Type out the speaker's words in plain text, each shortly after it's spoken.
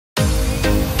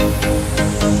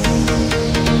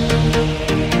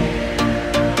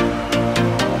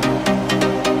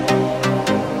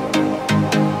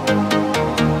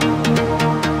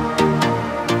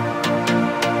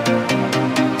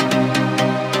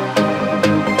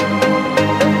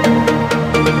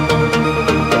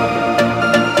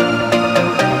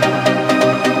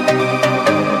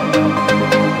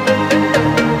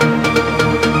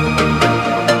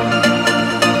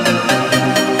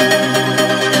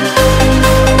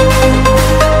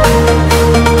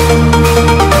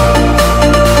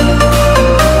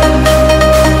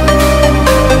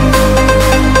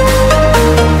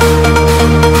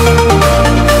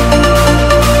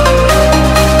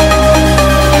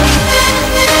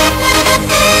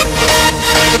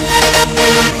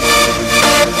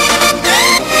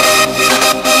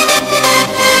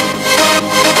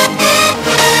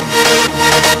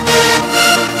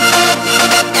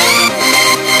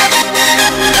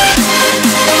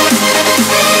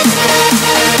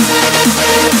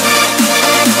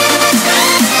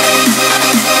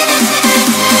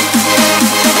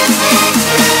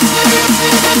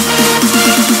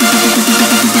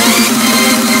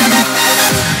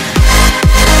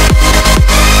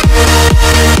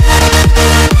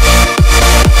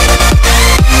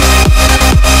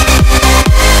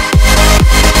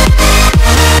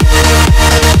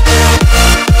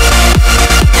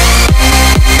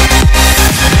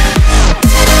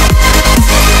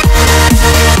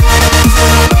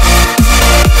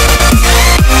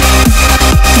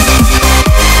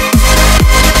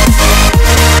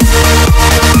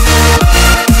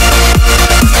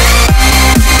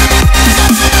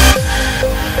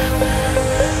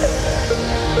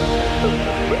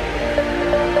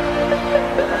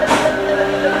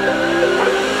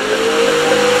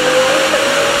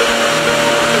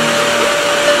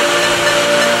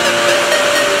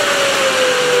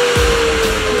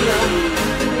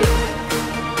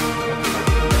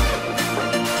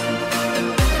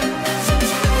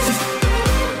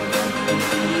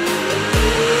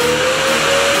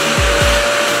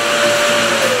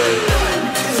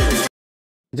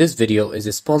This video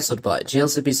is sponsored by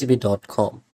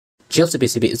glcpcb.com.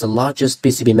 glcpcb is the largest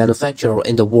PCB manufacturer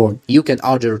in the world. You can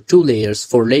order 2 layers,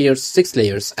 4 layers, 6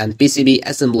 layers and PCB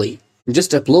assembly.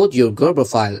 Just upload your Gerber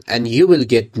file and you will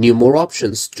get more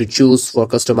options to choose for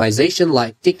customization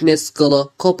like thickness, color,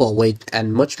 copper weight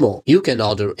and much more. You can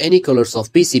order any colors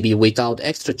of PCB without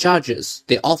extra charges.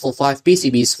 They offer 5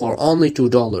 PCBs for only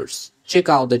 $2. Check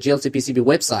out the GLCPCB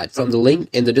website from the link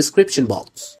in the description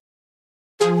box.